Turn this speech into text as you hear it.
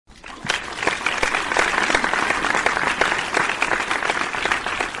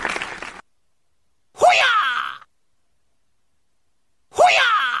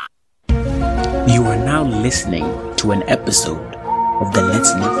listening to an episode of the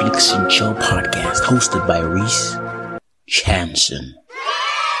Let's Netflix and Chill podcast hosted by Reese Chanson.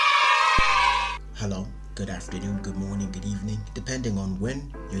 Hello, good afternoon, good morning, good evening, depending on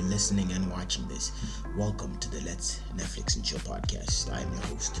when you're listening and watching this. Welcome to the Let's Netflix and Chill podcast. I am your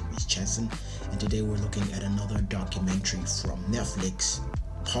host, Reese Chanson, and today we're looking at another documentary from Netflix,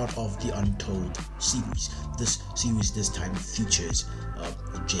 part of the UNTOLD series. This series this time features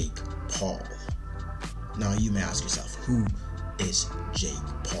Jake Paul. Now you may ask yourself, who is Jake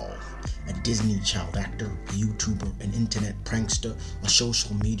Paul? A Disney child actor, a YouTuber, an internet prankster, a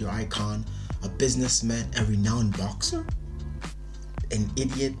social media icon, a businessman, a renowned boxer, an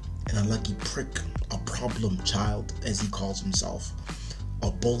idiot, an unlucky prick, a problem child, as he calls himself, a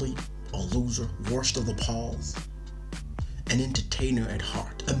bully, a loser, worst of the Pauls, an entertainer at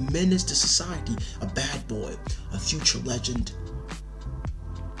heart, a menace to society, a bad boy, a future legend,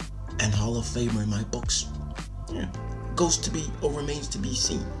 and Hall of Famer in my books. Goes to be or remains to be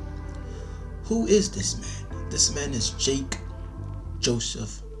seen. Who is this man? This man is Jake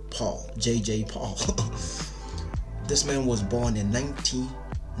Joseph Paul, JJ Paul. This man was born in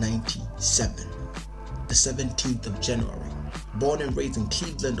 1997, the 17th of January. Born and raised in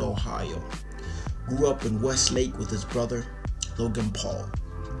Cleveland, Ohio. Grew up in Westlake with his brother, Logan Paul.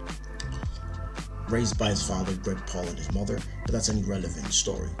 Raised by his father, Greg Paul, and his mother, but that's an irrelevant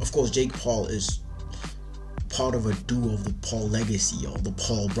story. Of course, Jake Paul is part of a duo of the Paul legacy, or the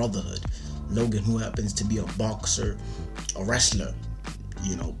Paul brotherhood. Logan, who happens to be a boxer, a wrestler,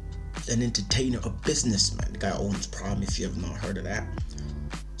 an entertainer, a businessman. The guy owns Prime, if you have not heard of that.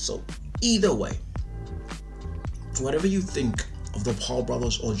 So, either way, whatever you think of the Paul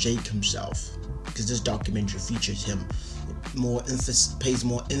brothers or Jake himself, because this documentary features him, pays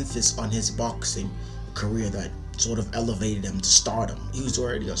more emphasis on his boxing career that sort of elevated him to stardom. He was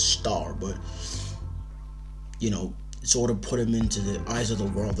already a star, but sort of put him into the eyes of the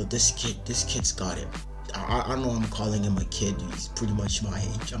world that this kid's got it. I know I'm calling him a kid. He's pretty much my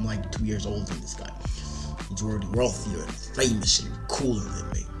age. I'm like 2 years older than this guy. He's already wealthier and famous and cooler than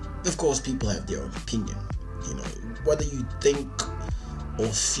me. Of course, people have their own opinion. Whether you think or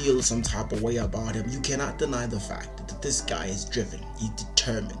feel some type of way about him, you cannot deny the fact that this guy is driven. He's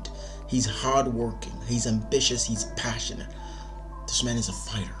determined. He's hardworking. He's ambitious. He's passionate. This man is a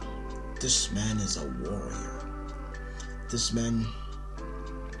fighter. This man is a warrior. This man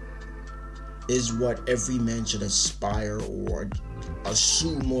is what every man should aspire or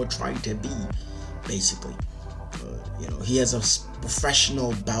assume or try to be, basically. He has a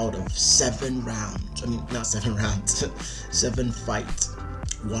professional bout of 7 rounds. Not 7 rounds, 7 fights,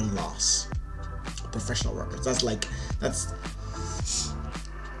 1 loss. Professional records.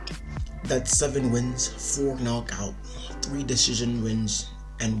 That's 7 wins, 4 knockout, 3 decision wins,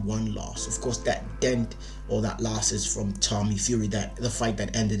 and 1 loss. Of course, that dent or that loss is from Tommy Fury, the fight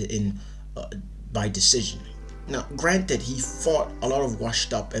that ended in by decision. Now, granted, he fought a lot of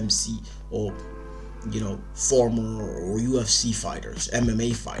washed up MC or former or UFC fighters,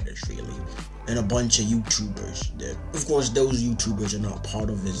 MMA fighters, really, and a bunch of YouTubers. Of course, those YouTubers are not part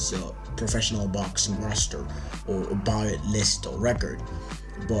of his professional boxing roster or buy list or record.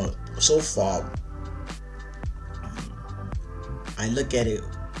 But so far, I look at it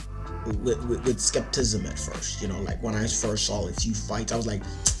with skepticism at first. Like when I first saw a few fights, I was like,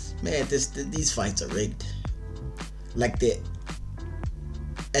 man, these fights are rigged. Like the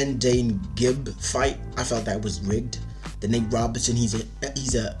Dane Gibb fight, I felt that was rigged. The Nate Robinson, he's an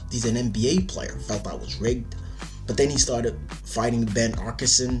NBA player, felt that was rigged. But then he started fighting Ben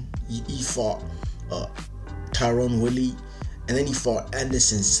Arkeson. He fought Tyrone Woodley, and then he fought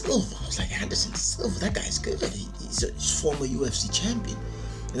Anderson Silva. I was like, Anderson Silva, that guy's good. He's a former UFC champion.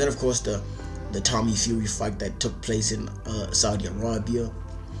 And then, of course, the Tommy Fury fight that took place in Saudi Arabia.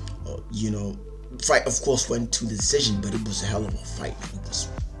 Fight, of course, went to the decision, but it was a hell of a fight. It was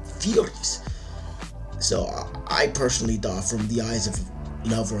furious. So I personally thought, from the eyes of a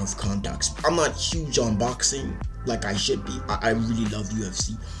lover of contact, I'm not huge on boxing like I should be. I really love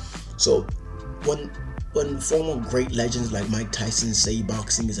UFC. So when former great legends like Mike Tyson say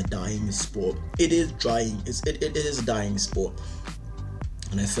boxing is a dying sport, it is dying. It is a dying sport.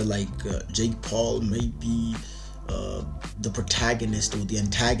 And I feel like Jake Paul may be the protagonist or the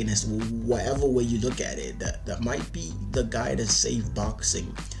antagonist, or whatever way you look at it, that might be the guy to save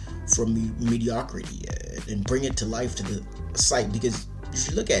boxing from mediocrity and bring it to life to the site. Because if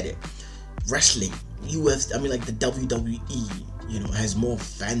you look at it, wrestling, UFC, like the WWE, has more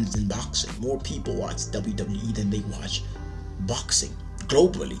fans than boxing. More people watch WWE than they watch boxing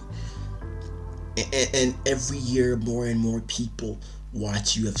globally. And every year, more and more people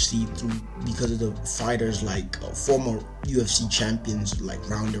watch UFC through because of the fighters like former UFC champions like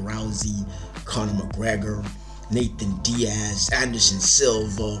Ronda Rousey, Conor McGregor, Nathan Diaz, Anderson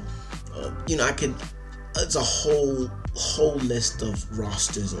Silva. It's a whole list of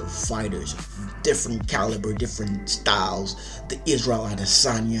rosters of fighters, different caliber, different styles. The Israel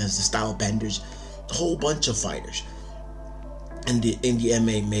Adesanyas, the style benders, a whole bunch of fighters in the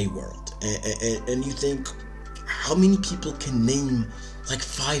MMA world. And you think, how many people can name like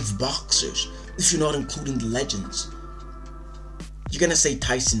 5 boxers if you're not including the legends? You're gonna say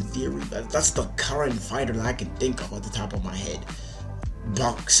Tyson Fury. That's the current fighter that I can think of at the top of my head.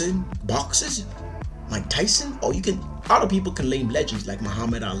 Boxers? Mike Tyson? A lot of people can name legends like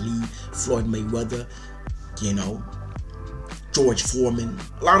Muhammad Ali, Floyd Mayweather, George Foreman.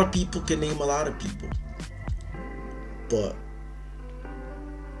 A lot of people can name a lot of people. But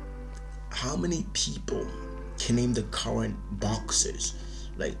how many people can name the current boxers?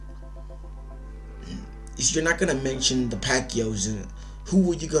 Like, if you're not gonna mention the Pacquiaos,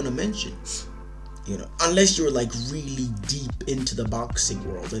 who are you gonna mention? Unless you're like really deep into the boxing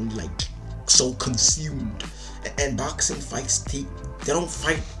world and like so consumed. And boxing fights they don't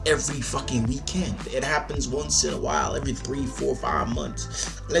fight every fucking weekend. It happens once in a while, every 3, 4, 5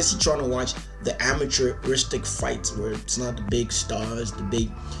 months. Unless you're trying to watch the amateuristic fights where it's not the big stars, the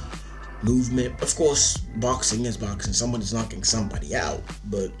big movement. Of course, boxing is boxing. Someone is knocking somebody out,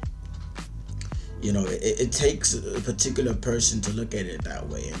 but it takes a particular person to look at it that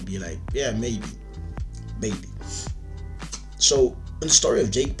way and be like, yeah, maybe. So in the story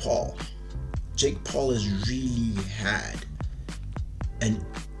of Jake Paul has really had an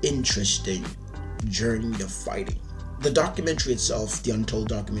interesting journey of fighting. The documentary itself, the Untold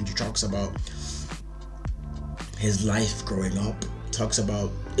documentary, talks about his life growing up. Talks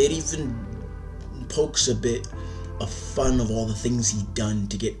about it, even pokes a bit of fun of all the things he's done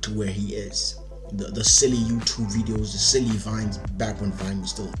to get to where he is. The silly YouTube videos, the silly Vines, back when Vine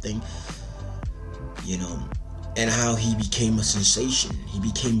was still a thing, and how he became a sensation. He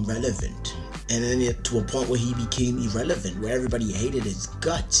became relevant, and then to a point where he became irrelevant, where everybody hated his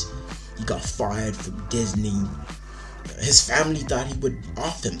guts. He got fired from Disney. His family thought he would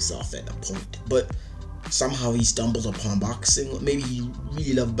off himself at a point, but somehow he stumbled upon boxing. Maybe he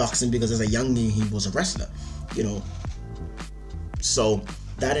really loved boxing because as a youngin he was a wrestler, So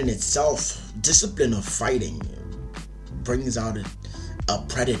that in itself, discipline of fighting brings out a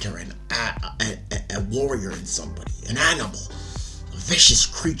predator and a warrior in somebody, an animal, a vicious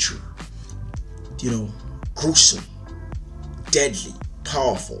creature, gruesome, deadly,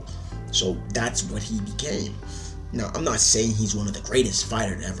 powerful. So that's what he became. Now, I'm not saying he's one of the greatest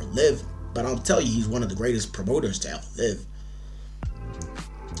fighters to ever live, but I'll tell you, he's one of the greatest promoters to ever live.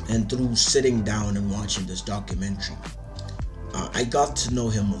 And through sitting down and watching this documentary, I got to know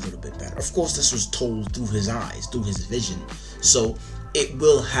him a little bit better. Of course, this was told through his eyes, through his vision. So it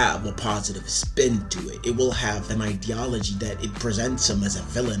will have a positive spin to it. It will have an ideology that it presents him as a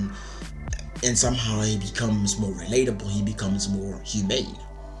villain. And somehow he becomes more relatable. He becomes more humane.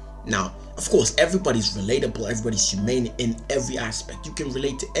 Now, of course, everybody's relatable. Everybody's humane in every aspect. You can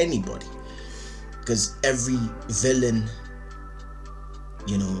relate to anybody. Because every villain,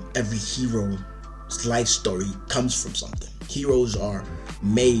 every hero's life story comes from something. Heroes are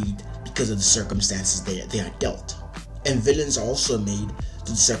made because of the circumstances they are dealt. And villains are also made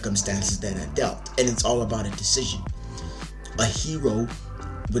to the circumstances that are dealt. And it's all about a decision. A hero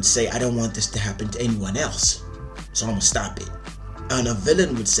would say, I don't want this to happen to anyone else, so I'm gonna stop it. And a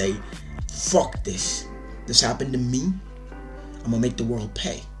villain would say, fuck this. This happened to me. I'm gonna make the world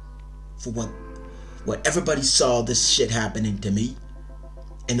pay for what everybody saw this shit happening to me,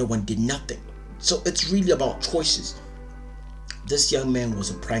 and no one did nothing. So it's really about choices. This young man was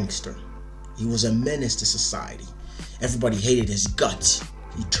a prankster. He was a menace to society. Everybody hated his guts.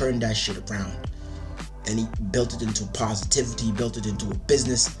 He turned that shit around. And he built it into positivity. He built it into a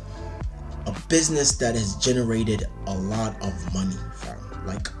business. A business that has generated a lot of money, fam.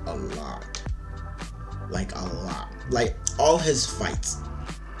 Like a lot. Like all his fights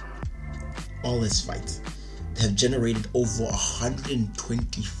have generated over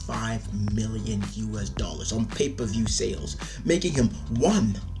 $125 million on pay-per-view sales, making him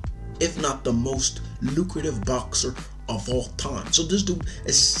one, if not the most lucrative boxer of all time. So this dude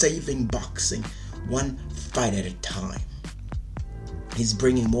is saving boxing one fight at a time. He's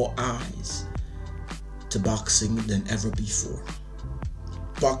bringing more eyes to boxing than ever before.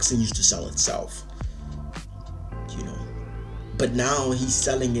 Boxing used to sell itself, but now he's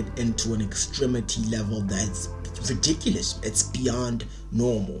selling it into an extremity level that's ridiculous. It's beyond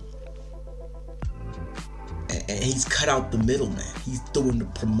normal. And he's cut out the middleman. He's doing the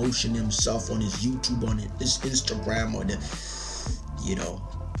promotion himself on his YouTube, on his Instagram, or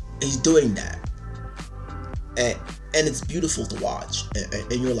he's doing that. And it's beautiful to watch.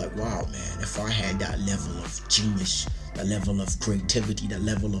 And you're like, wow, man, if I had that level of genius, that level of creativity, that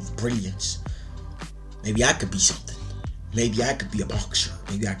level of brilliance, maybe I could be something. Maybe I could be a boxer.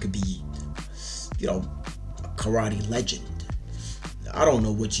 Maybe I could be, a karate legend. I don't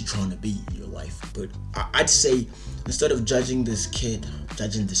know what you're trying to be in your life, but I'd say instead of judging this kid,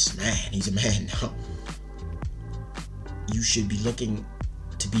 judging this man, he's a man now, you should be looking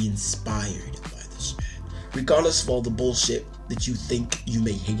to be inspired by this man. Regardless of all the bullshit that you think you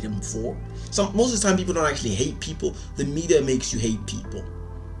may hate him for. Most of the time people don't actually hate people. The media makes you hate people.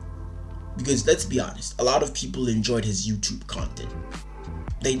 Because let's be honest, a lot of people enjoyed his YouTube content.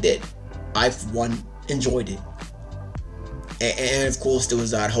 They did. I, for one, enjoyed it. And of course there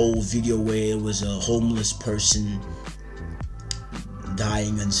was that whole video where it was a homeless person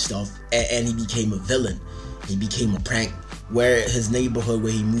dying and stuff, and he became a villain. He became a prank, where his neighborhood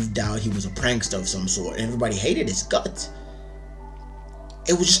where he moved out, he was a prankster of some sort, and everybody hated his guts.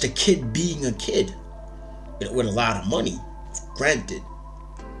 It was just a kid being a kid with a lot of money. Granted,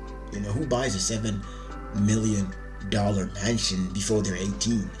 who buys a $7 million mansion before they're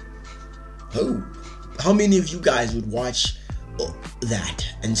 18? Who? How many of you guys would watch that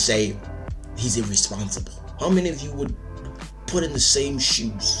and say he's irresponsible? How many of you would put in the same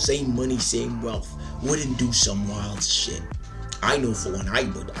shoes, same money, same wealth, wouldn't do some wild shit? I know for one, I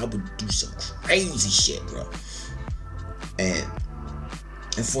would do some crazy shit, bro. And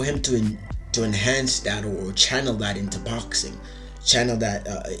for him to enhance that or channel that into boxing, channel that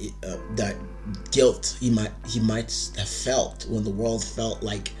that guilt he might have felt when the world felt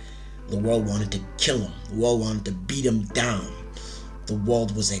like the world wanted to kill him, the world wanted to beat him down, the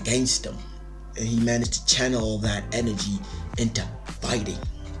world was against him, and he managed to channel all that energy into fighting,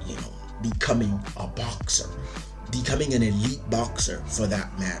 becoming a boxer, becoming an elite boxer for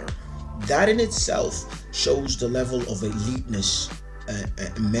that matter. That in itself shows the level of eliteness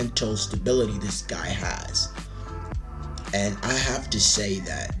and mental stability this guy has. And I have to say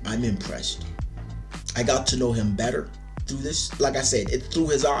that I'm impressed. I got to know him better through this. Like I said, it's through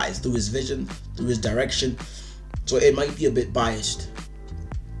his eyes, through his vision, through his direction. So it might be a bit biased.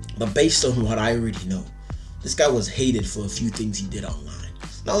 But based on what I already know, this guy was hated for a few things he did online.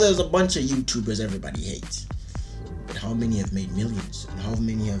 Now there's a bunch of YouTubers everybody hates. But how many have made millions? And how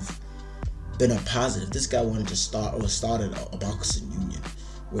many have been a positive? This guy wanted to started a boxing union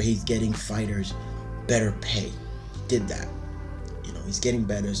where he's getting fighters better pay. Did that. He's getting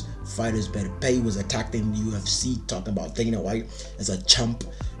fighters better pay. He was attacking the UFC, talking about Dana White as a chump.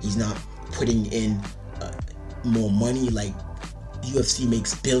 He's not putting in more money. Like, UFC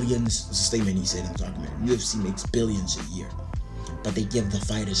makes billions. It's a statement he said in the documentary. UFC makes billions a year, but they give the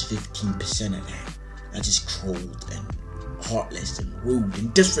fighters 15% of that. That's just cold and heartless and rude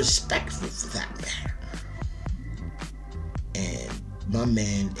and disrespectful for that matter. And my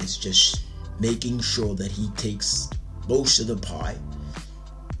man is just making sure that he takes most of the pie,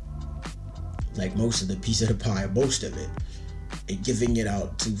 like most of the piece of the pie, most of it, and giving it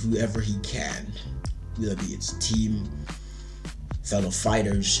out to whoever he can, whether be it's team, fellow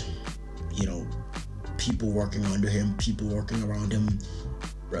fighters, people working under him, people working around him,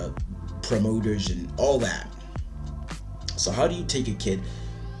 promoters and all that. So how do you take a kid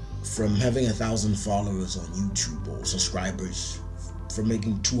from having 1,000 followers on YouTube or subscribers, from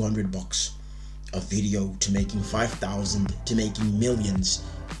making $200 a video to making 5,000 to making millions?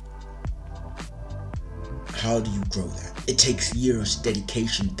 How do you grow that? It takes years,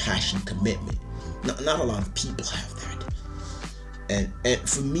 dedication, passion, commitment. Not a lot of people have that. And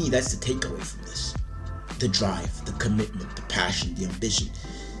for me, that's the takeaway from this. The drive, the commitment, the passion, the ambition,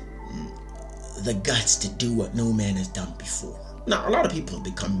 the guts to do what no man has done before. Now, a lot of people have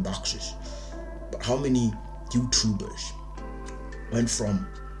become boxers, but how many YouTubers went from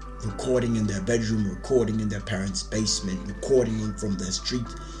recording in their bedroom, recording in their parents' basement, recording from the street,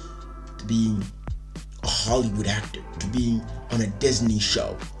 to being a Hollywood actor, to being on a Disney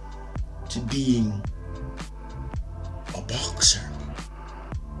show, to being a boxer?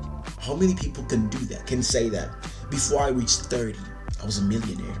 How many people can do that, can say that? Before I reached 30, I was a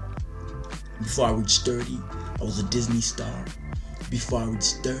millionaire. Before I reached 30, I was a Disney star. Before I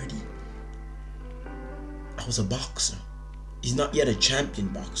reached 30, I was a boxer. He's not yet a champion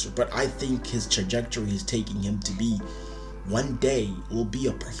boxer, but I think his trajectory is taking him to be, one day, will be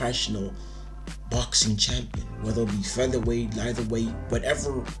a professional boxing champion. Whether it be featherweight, lightweight,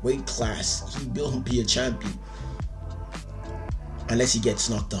 whatever weight class, he will be a champion. Unless he gets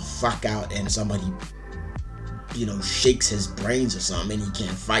knocked the fuck out and somebody shakes his brains or something and he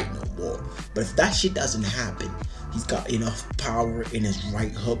can't fight no more. But if that shit doesn't happen, he's got enough power in his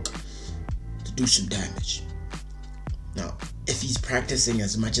right hook to do some damage. Now, if he's practicing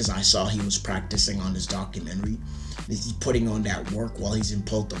as much as I saw he was practicing on this documentary, if he's putting on that work while he's in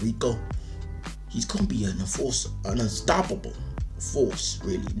Puerto Rico, he's going to be an unstoppable force,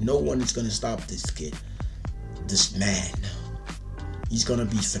 really. No one is going to stop this kid, this man. He's going to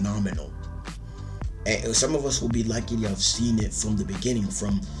be phenomenal. And some of us will be lucky to have seen it from the beginning,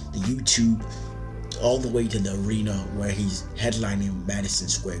 from the YouTube all the way to the arena where he's headlining Madison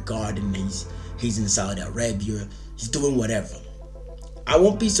Square Garden. He's in Saudi Arabia. He's doing whatever. I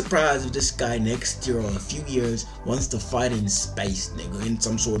won't be surprised if this guy next year or a few years wants to fight in space, nigga, in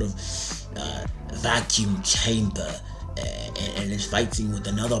some sort of vacuum chamber, and is fighting with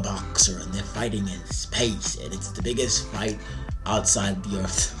another boxer, and they're fighting in space, and it's the biggest fight outside the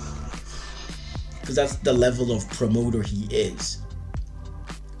earth. Because that's the level of promoter he is.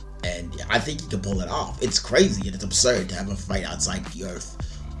 And I think he can pull it off. It's crazy and it's absurd to have a fight outside the earth,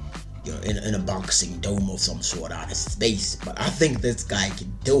 in a boxing dome of some sort out of space. But I think this guy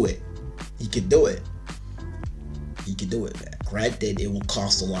can do it. He can do it. He can do it, man. Granted, it will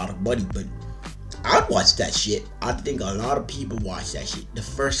cost a lot of money, but I'd watch that shit. I think a lot of people watch that shit. The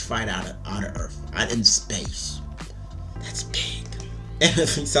first fight out of Earth, out in space. That's big. And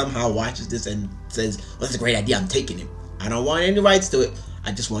if he somehow watches this and says, well, that's a great idea, I'm taking it. I don't want any rights to it.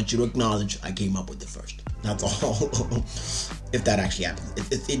 I just want you to acknowledge I came up with it first. That's all. If that actually happens.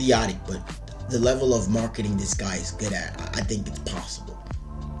 It's idiotic, but the level of marketing this guy is good at, I think it's possible.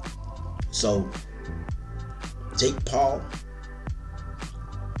 So, Jake Paul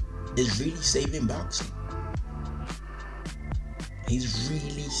is really saving boxing. He's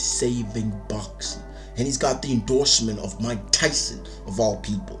really saving boxing. And he's got the endorsement of Mike Tyson, of all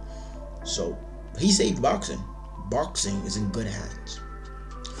people. So, he saved boxing. Boxing is in good hands.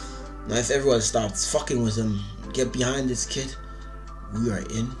 Now, if everyone starts fucking with him, get behind this kid, we are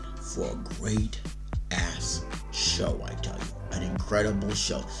in for a great ass show, I tell you. An incredible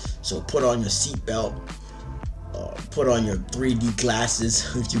show. So put on your seatbelt, put on your 3D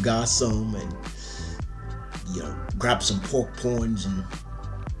glasses if you got some, and grab some pork porns and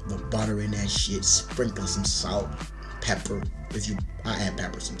the butter in that shit, sprinkle some salt, pepper. I add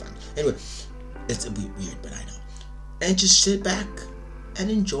pepper sometimes. Anyway, it's a bit weird, but I know. And just sit back and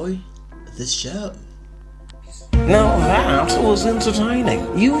enjoy this show. Now that was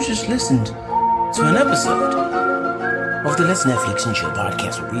entertaining. You just listened to an episode of the Let's Netflix and Chill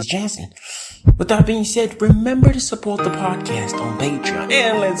podcast with Reese Jansen. With that being said, remember to support the podcast on Patreon,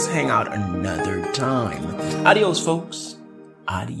 and let's hang out another time. Adios, folks. Adios.